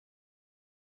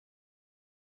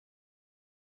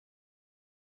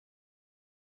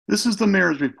This is the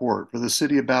mayor's report for the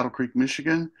city of Battle Creek,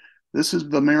 Michigan. This is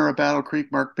the mayor of Battle Creek,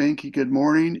 Mark Behnke. Good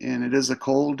morning, and it is a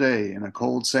cold day and a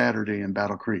cold Saturday in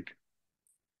Battle Creek.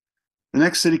 The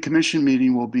next city commission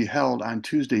meeting will be held on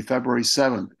Tuesday, February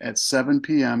 7th at 7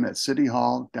 p.m. at City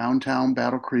Hall, downtown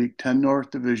Battle Creek, 10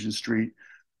 North Division Street,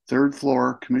 third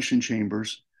floor, commission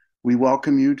chambers. We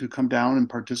welcome you to come down and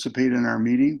participate in our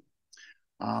meeting.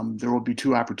 There will be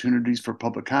two opportunities for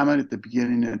public comment at the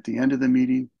beginning and at the end of the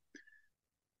meeting.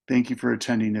 Thank you for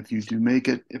attending. If you do make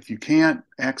it, if you can't,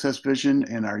 Access Vision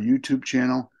and our YouTube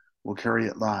channel will carry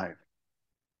it live.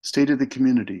 State of the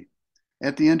community.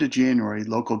 At the end of January,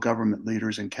 local government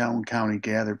leaders in Calhoun County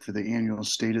gathered for the annual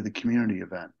State of the Community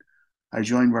event. I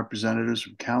joined representatives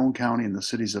from Calhoun County and the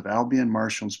cities of Albion,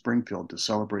 Marshall, and Springfield to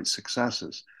celebrate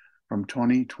successes from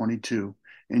 2022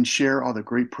 and share all the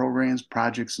great programs,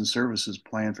 projects, and services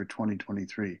planned for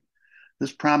 2023.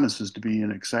 This promises to be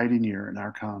an exciting year in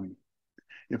our county.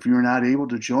 If you are not able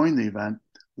to join the event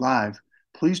live,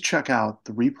 please check out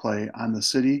the replay on the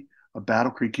City of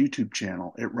Battle Creek YouTube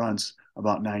channel. It runs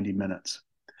about 90 minutes.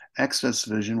 Access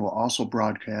Vision will also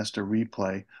broadcast a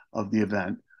replay of the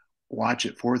event. Watch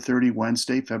at 4:30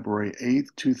 Wednesday, February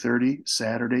 8th, 2:30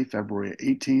 Saturday, February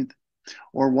 18th,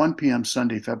 or 1 p.m.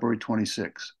 Sunday, February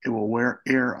 26th. It will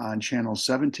air on channel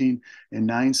 17 and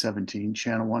 917,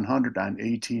 channel 100 on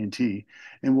AT&T,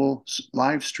 and will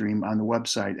live stream on the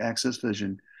website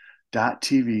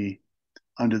accessvision.tv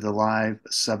under the Live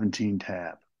 17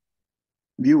 tab.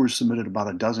 Viewers submitted about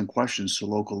a dozen questions to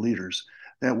local leaders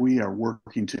that we are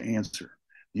working to answer.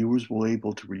 Viewers will be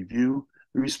able to review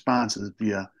the responses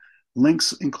via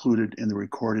links included in the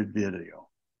recorded video.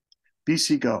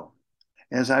 BCGo.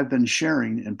 As I've been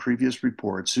sharing in previous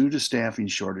reports, due to staffing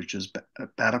shortages,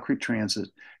 Battle Creek Transit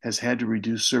has had to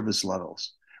reduce service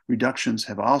levels. Reductions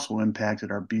have also impacted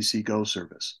our BCGo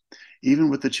service. Even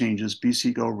with the changes,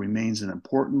 BCGo remains an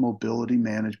important mobility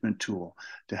management tool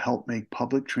to help make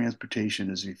public transportation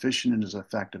as efficient and as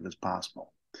effective as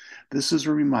possible. This is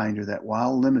a reminder that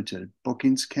while limited,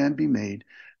 bookings can be made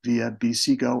via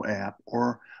BCGo app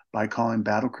or by calling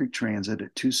Battle Creek Transit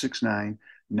at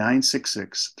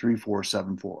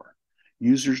 269-966-3474.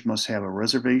 Users must have a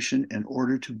reservation in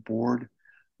order to board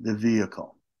the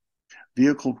vehicle.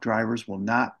 Vehicle drivers will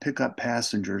not pick up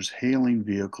passengers hailing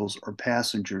vehicles or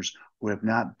passengers who have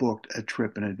not booked a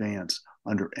trip in advance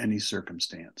under any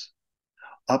circumstance.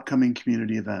 Upcoming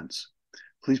community events.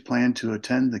 Please plan to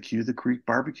attend the Cue the Creek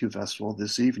Barbecue Festival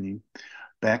this evening,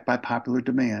 backed by popular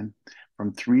demand,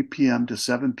 from 3 p.m. to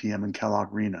 7 p.m. in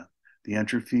Kellogg Arena. The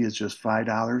entry fee is just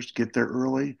 $5. Get there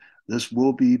early. This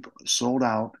will be sold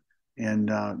out and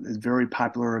it's a very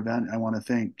popular event. I want to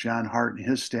thank John Hart and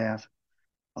his staff,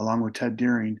 along with Ted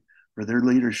Deering, for their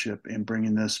leadership in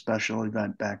bringing this special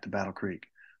event back to Battle Creek.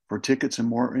 For tickets and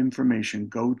more information,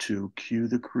 go to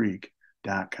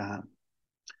cuethecreek.com.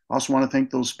 I also want to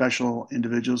thank those special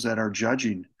individuals that are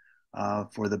judging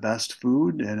for the best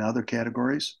food and other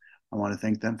categories. I want to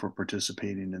thank them for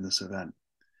participating in this event.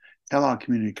 Kellogg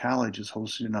Community College is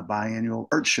hosting a biannual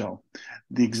art show.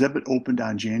 The exhibit opened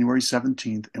on January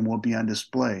 17th and will be on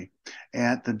display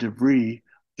at the DeVry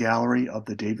Gallery of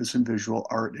the Davison Visual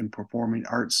Art and Performing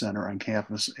Arts Center on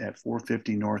campus at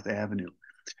 450 North Avenue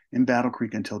in Battle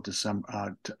Creek until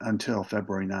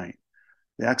February 9th.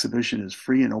 The exhibition is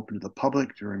free and open to the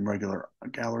public during regular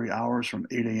gallery hours from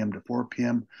 8 a.m. to 4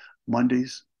 p.m.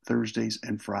 Mondays, Thursdays,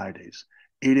 and Fridays,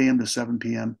 8 a.m. to 7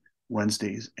 p.m.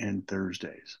 Wednesdays and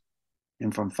Thursdays.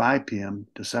 And from 5 p.m.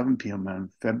 to 7 p.m.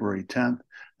 on February 10th,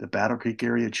 the Battle Creek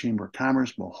Area Chamber of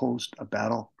Commerce will host a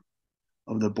Battle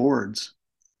of the Boards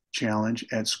challenge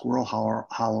at Squirrel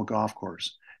Hollow Golf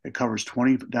Course. It covers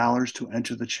 $20 to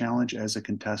enter the challenge as a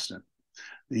contestant.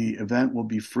 The event will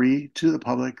be free to the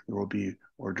public. There will be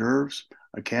hors d'oeuvres,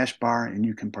 a cash bar, and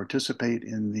you can participate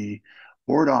in the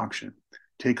board auction.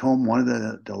 Take home one of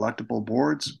the delectable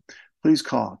boards. Please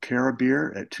call Cara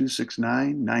Beer at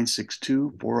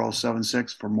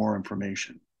 269-962-4076 for more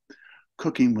information.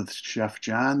 Cooking with Chef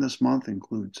John this month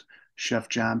includes Chef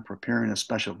John preparing a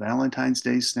special Valentine's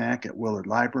Day snack at Willard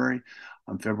Library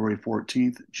on February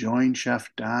 14th. Join Chef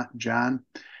John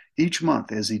each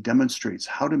month as he demonstrates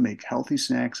how to make healthy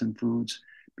snacks and foods.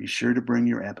 Be sure to bring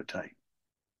your appetite.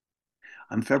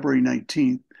 On February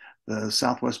 19th, the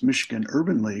Southwest Michigan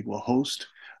Urban League will host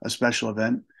a special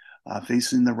event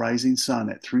facing the rising sun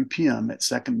at 3 p.m. at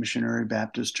Second Missionary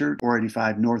Baptist Church,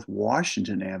 485 North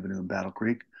Washington Avenue in Battle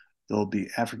Creek. There will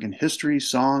be African history,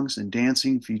 songs, and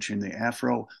dancing featuring the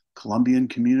Afro-Colombian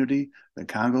community, the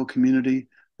Congo community,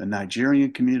 the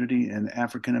Nigerian community, and the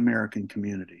African American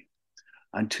community.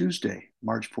 On Tuesday,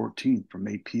 March 14th, from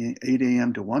 8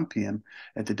 a.m. to 1 p.m.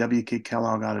 at the W.K.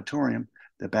 Kellogg Auditorium,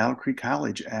 the Battle Creek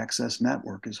College Access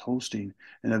Network is hosting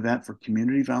an event for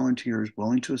community volunteers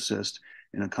willing to assist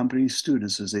and accompany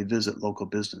students as they visit local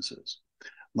businesses.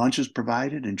 Lunch is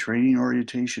provided and training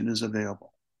orientation is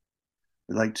available.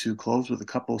 We'd like to close with a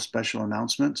couple of special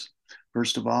announcements.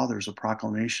 First of all, there's a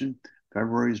proclamation.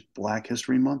 February is Black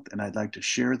History Month, and I'd like to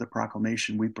share the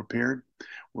proclamation we prepared.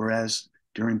 Whereas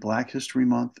during Black History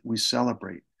Month, we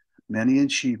celebrate many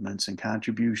achievements and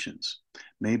contributions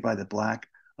made by the Black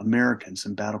Americans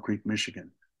in Battle Creek,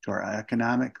 Michigan, to our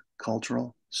economic,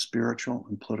 cultural, spiritual,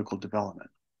 and political development.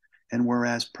 And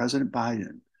whereas President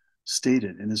Biden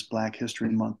stated in his Black History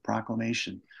Month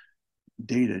proclamation,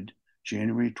 dated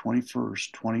January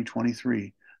 21st,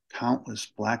 2023, countless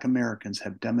Black Americans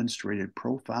have demonstrated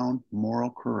profound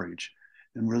moral courage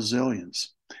and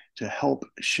resilience to help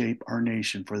shape our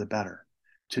nation for the better.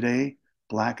 Today,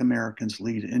 Black Americans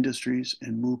lead industries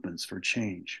and movements for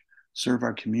change, serve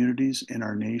our communities and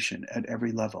our nation at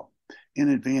every level, and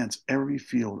advance every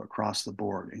field across the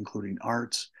board, including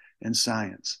arts and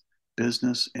science,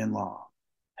 business and law,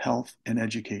 health and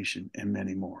education, and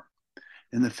many more.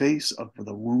 In the face of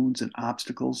the wounds and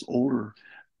obstacles older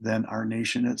than our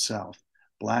nation itself,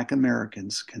 Black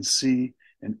Americans can see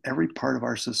in every part of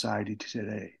our society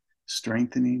today,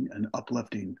 strengthening and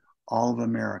uplifting all of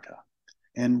America.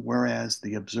 And whereas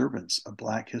the observance of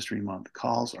Black History Month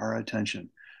calls our attention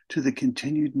to the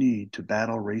continued need to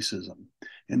battle racism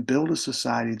and build a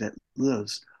society that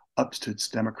lives up to its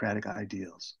democratic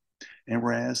ideals. And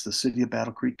whereas the city of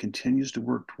Battle Creek continues to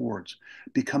work towards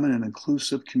becoming an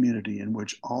inclusive community in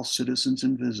which all citizens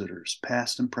and visitors,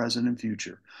 past and present and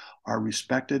future, are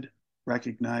respected,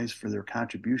 recognized for their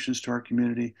contributions to our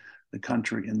community, the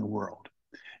country, and the world.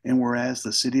 And whereas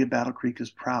the city of Battle Creek is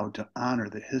proud to honor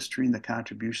the history and the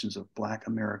contributions of Black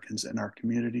Americans in our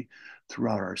community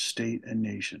throughout our state and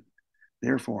nation.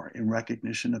 Therefore, in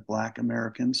recognition of Black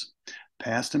Americans,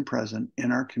 past and present,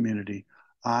 in our community,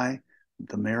 I,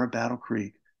 the Mayor of Battle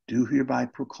Creek, do hereby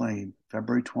proclaim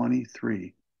February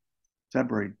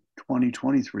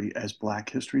 2023 as Black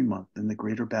History Month in the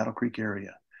greater Battle Creek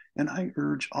area. And I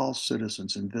urge all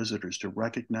citizens and visitors to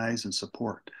recognize and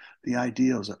support the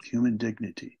ideals of human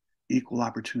dignity, equal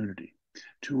opportunity,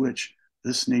 to which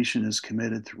this nation is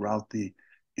committed throughout the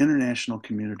international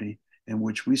community in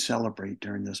which we celebrate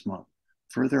during this month.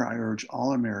 Further, I urge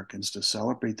all Americans to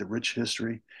celebrate the rich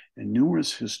history and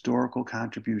numerous historical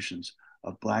contributions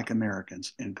of Black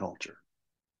Americans in culture.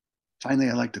 Finally,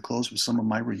 I'd like to close with some of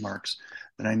my remarks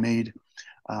that I made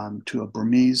to a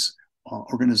Burmese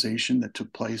organization that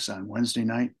took place on Wednesday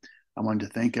night. I wanted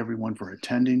to thank everyone for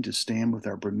attending to stand with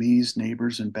our Burmese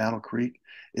neighbors in Battle Creek.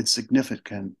 It's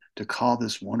significant to call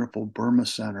this wonderful Burma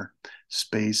Center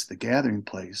space the gathering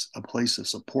place, a place of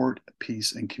support,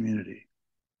 peace, and community.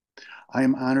 I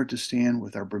am honored to stand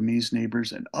with our Burmese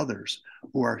neighbors and others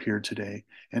who are here today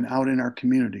and out in our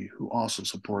community who also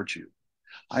support you.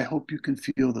 I hope you can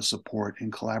feel the support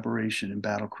and collaboration in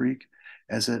Battle Creek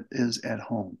as it is at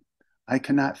home. I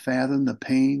cannot fathom the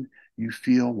pain you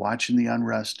feel watching the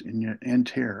unrest and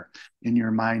terror in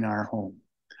your Myanmar home.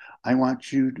 I want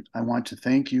to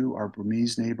thank you, our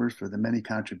Burmese neighbors, for the many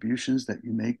contributions that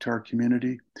you make to our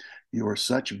community. You are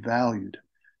such valued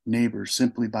neighbors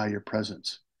simply by your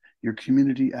presence. Your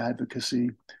community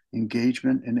advocacy,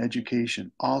 engagement, and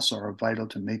education also are vital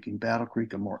to making Battle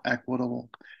Creek a more equitable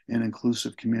and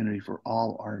inclusive community for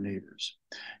all our neighbors.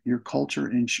 Your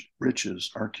culture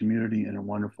enriches our community in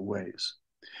wonderful ways.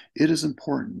 It is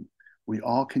important we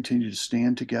all continue to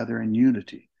stand together in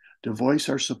unity to voice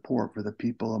our support for the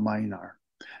people of Myanmar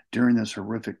during this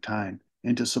horrific time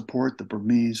and to support the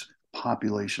Burmese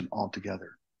population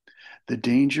altogether. The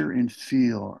danger and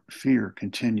fear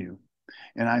continue,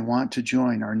 and I want to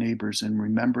join our neighbors in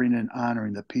remembering and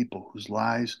honoring the people whose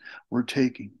lives were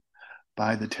taken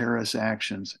by the terrorist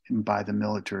actions and by the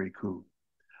military coup.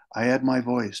 I add my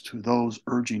voice to those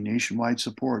urging nationwide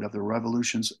support of the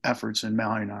revolution's efforts in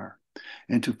Myanmar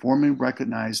and to formally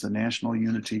recognize the national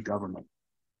unity government.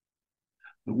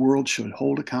 The world should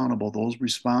hold accountable those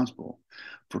responsible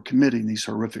for committing these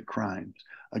horrific crimes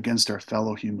against our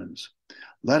fellow humans.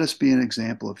 Let us be an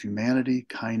example of humanity,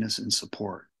 kindness, and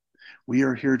support. We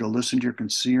are here to listen to your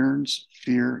concerns,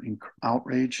 fear, and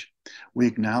outrage. We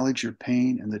acknowledge your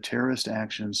pain and the terrorist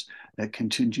actions that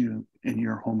continue in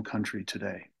your home country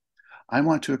today. I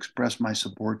want to express my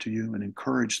support to you and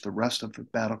encourage the rest of the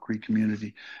Battle Creek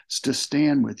community to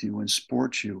stand with you and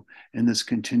support you in this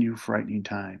continued frightening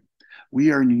time.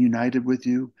 We are united with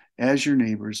you as your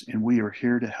neighbors, and we are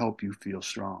here to help you feel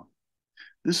strong.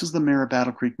 This is the Mayor of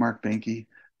Battle Creek, Mark Behnke.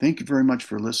 Thank you very much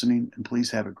for listening, and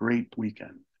please have a great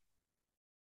weekend.